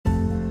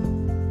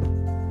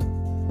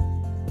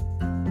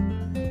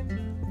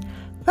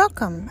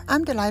Welcome.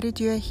 I'm delighted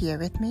you are here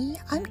with me.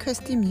 I'm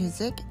Christy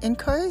Music,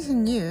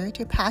 encouraging you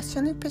to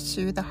passionately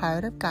pursue the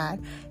heart of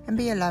God and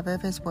be a lover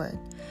of His Word.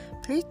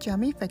 Please join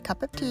me for a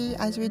cup of tea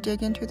as we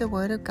dig into the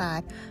Word of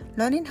God,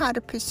 learning how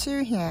to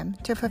pursue Him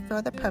to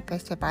fulfill the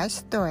purpose of our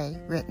story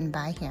written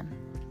by Him.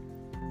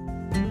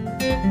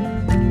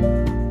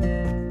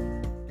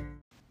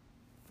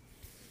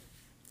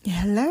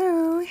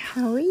 Hello,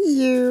 how are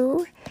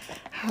you?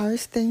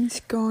 How's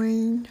things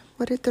going?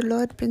 What has the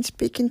Lord been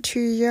speaking to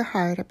your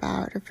heart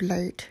about of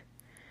late?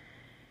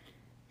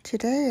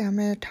 Today I'm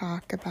going to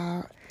talk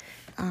about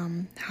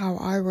how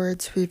our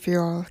words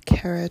reveal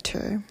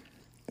character.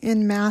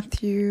 In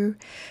Matthew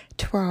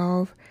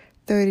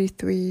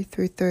 12:33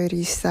 through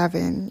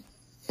 37,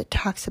 it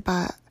talks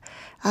about,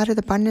 out of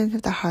the abundance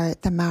of the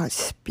heart, the mouth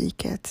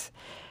speaketh.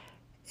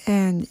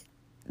 And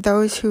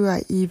those who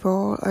are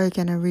evil are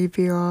going to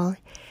reveal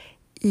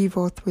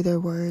evil through their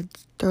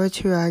words. Those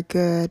who are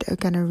good are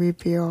going to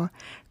reveal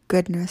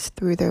goodness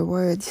through their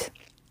words.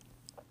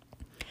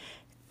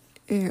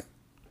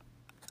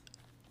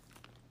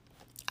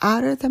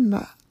 Out of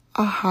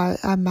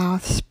our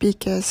mouth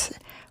speaketh.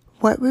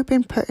 What we've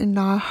been put in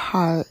our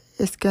heart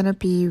is going to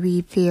be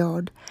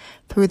revealed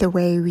through the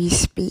way we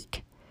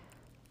speak.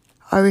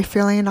 Are we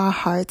filling our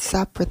hearts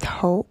up with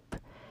hope,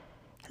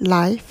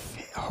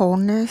 life,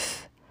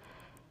 wholeness,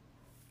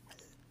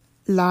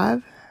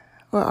 love?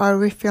 Or are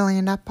we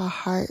filling up our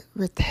heart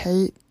with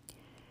hate,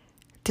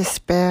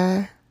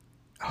 despair,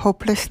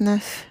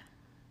 hopelessness?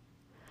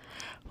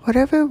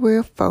 Whatever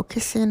we're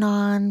focusing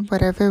on,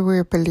 whatever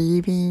we're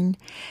believing,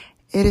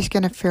 it is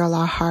going to fill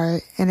our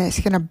heart and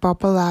it's going to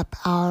bubble up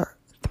out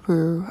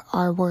through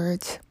our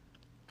words.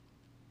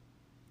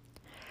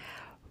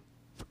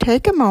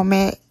 Take a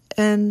moment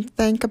and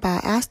think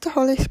about, ask the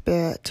Holy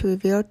Spirit to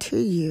reveal to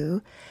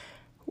you,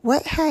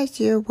 what has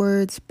your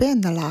words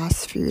been the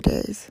last few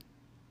days?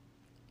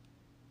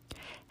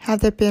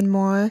 Have there been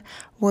more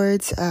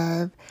words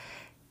of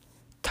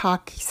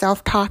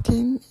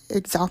self-talking,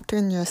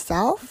 exalting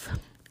yourself?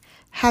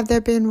 Have there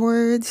been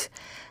words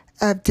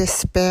of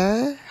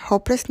despair,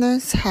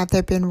 hopelessness? Have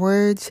there been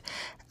words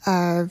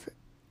of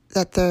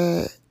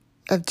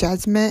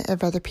judgment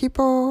of other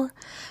people?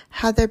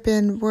 Have there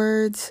been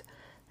words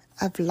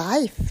of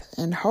life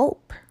and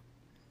hope?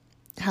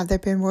 Have there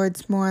been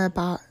words more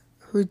about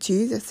who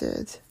Jesus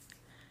is?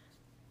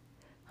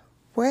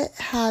 What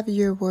have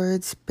your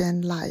words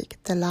been like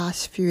the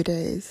last few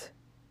days?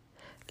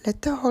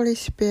 Let the Holy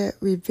Spirit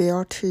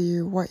reveal to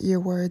you what your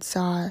words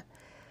are,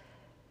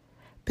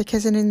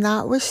 because in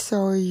that will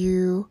show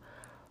you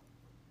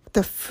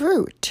the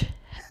fruit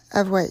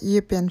of what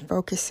you've been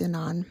focusing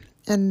on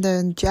and the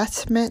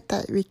adjustment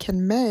that we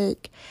can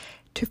make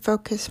to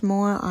focus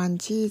more on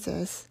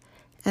Jesus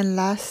and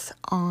less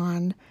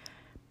on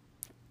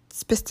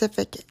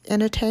specific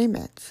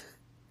entertainment.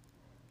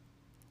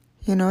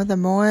 You know, the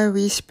more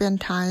we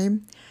spend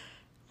time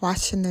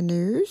watching the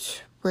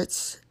news,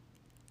 which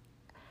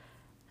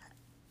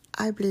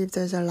I believe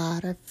there's a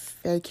lot of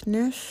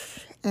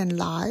fakeness and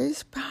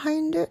lies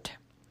behind it,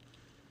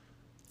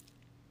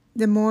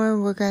 the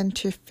more we're going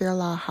to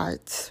fill our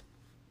hearts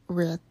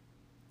with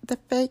the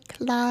fake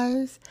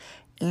lies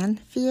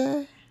and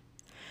fear.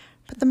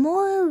 But the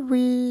more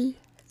we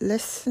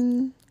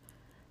listen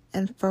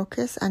and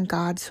focus on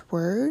God's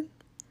Word,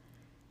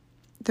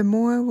 the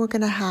more we're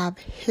going to have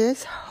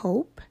His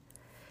hope,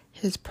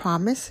 His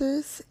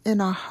promises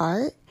in our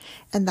heart,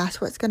 and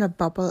that's what's going to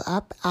bubble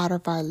up out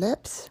of our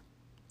lips.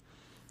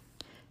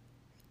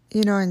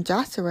 You know, in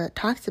Joshua, it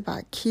talks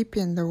about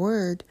keeping the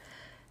Word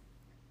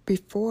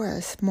before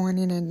us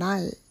morning and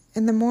night.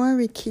 And the more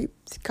we keep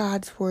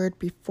God's Word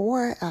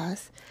before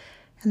us,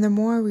 and the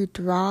more we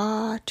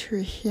draw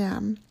to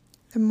Him,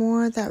 the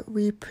more that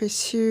we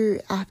pursue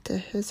after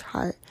His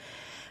heart,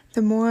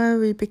 the more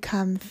we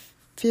become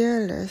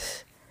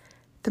fearless,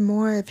 the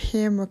more of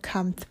Him will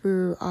come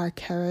through our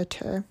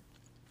character.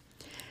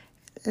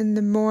 And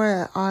the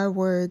more our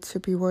words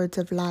will be words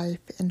of life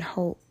and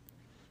hope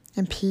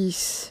and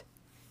peace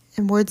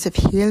and words of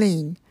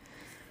healing.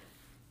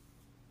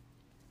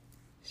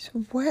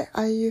 So what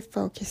are you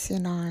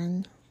focusing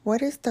on?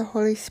 What is the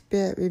Holy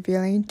Spirit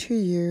revealing to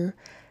you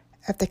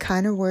of the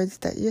kind of words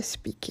that you're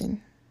speaking?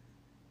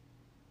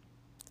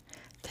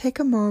 Take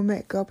a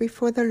moment, go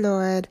before the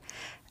Lord,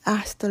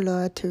 ask the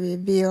Lord to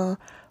reveal,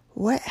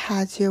 what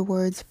has your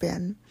words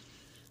been?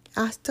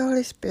 Ask the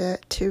Holy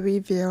Spirit to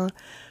reveal,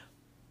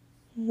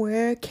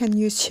 where can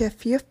you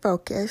shift your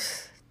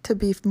focus to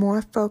be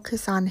more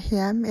focused on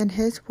Him and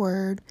His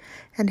Word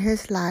and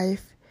His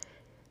life,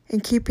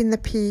 and keeping the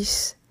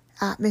peace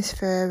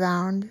atmosphere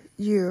around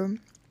you.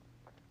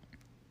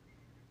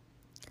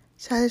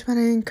 So I just want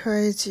to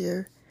encourage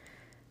you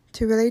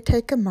to really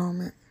take a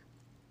moment.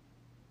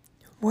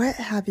 What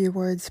have your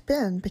words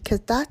been?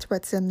 Because that's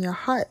what's in your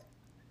heart.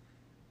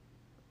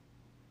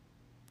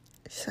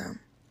 So,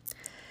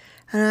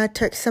 and I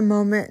took some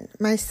moment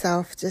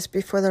myself just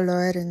before the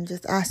Lord and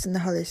just asking the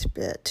Holy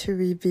Spirit to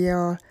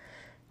reveal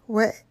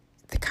what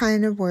the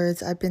kind of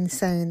words I've been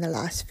saying the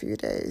last few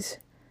days.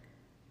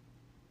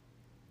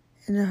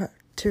 And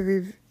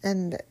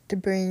and to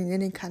bring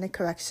any kind of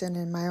correction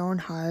in my own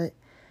heart.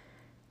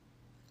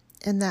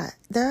 And that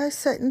there are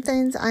certain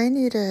things I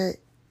need to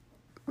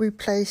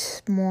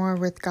replace more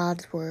with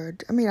God's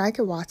word. I mean, I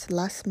could watch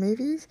less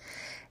movies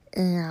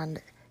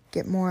and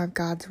get more of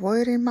God's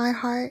word in my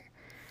heart.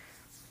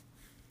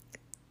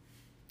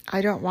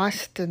 I don't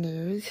watch the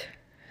news,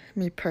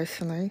 me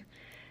personally,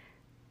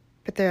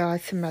 but there are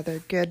some other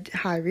good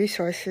high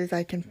resources.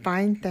 I can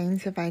find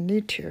things if I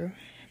need to.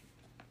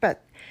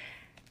 But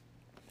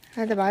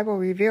the Bible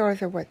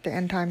reveals what the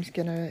end time's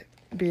going to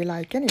be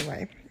like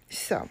anyway.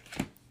 So,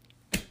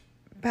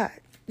 but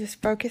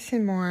just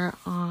focusing more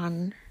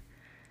on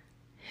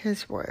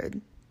His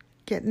word,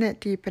 getting it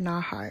deep in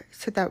our heart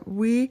so that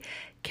we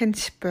can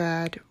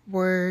spread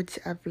words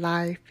of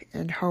life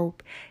and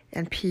hope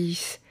and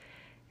peace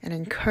and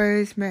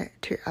encouragement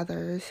to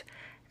others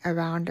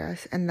around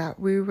us, and that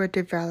we will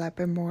develop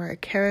a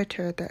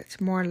character that's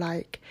more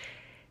like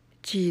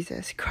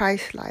Jesus,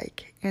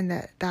 Christ-like, and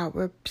that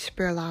will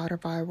spill out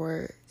of our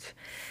words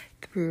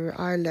through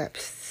our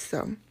lips.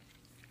 So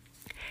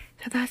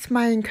that's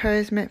my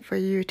encouragement for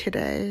you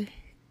today.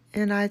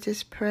 And I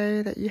just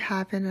pray that you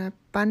have an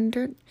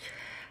abundant,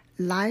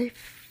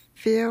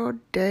 life-filled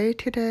day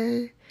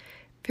today,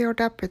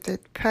 filled up with the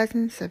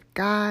presence of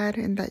God,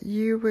 and that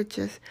you would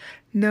just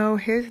know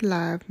His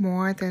love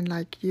more than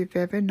like you've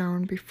ever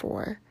known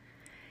before.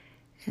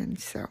 And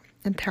so,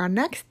 until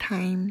next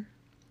time,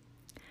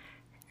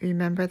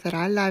 remember that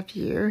I love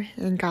you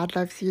and God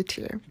loves you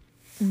too.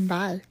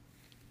 Bye.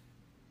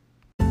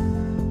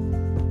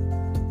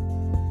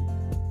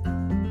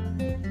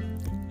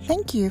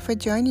 Thank you for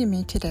joining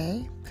me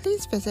today.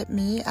 Please visit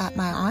me at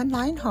my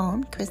online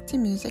home,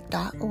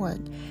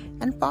 christymusic.org,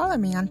 and follow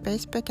me on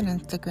Facebook and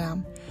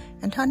Instagram.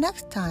 Until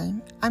next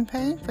time, I'm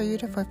praying for you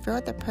to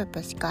fulfill the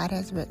purpose God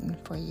has written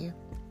for you.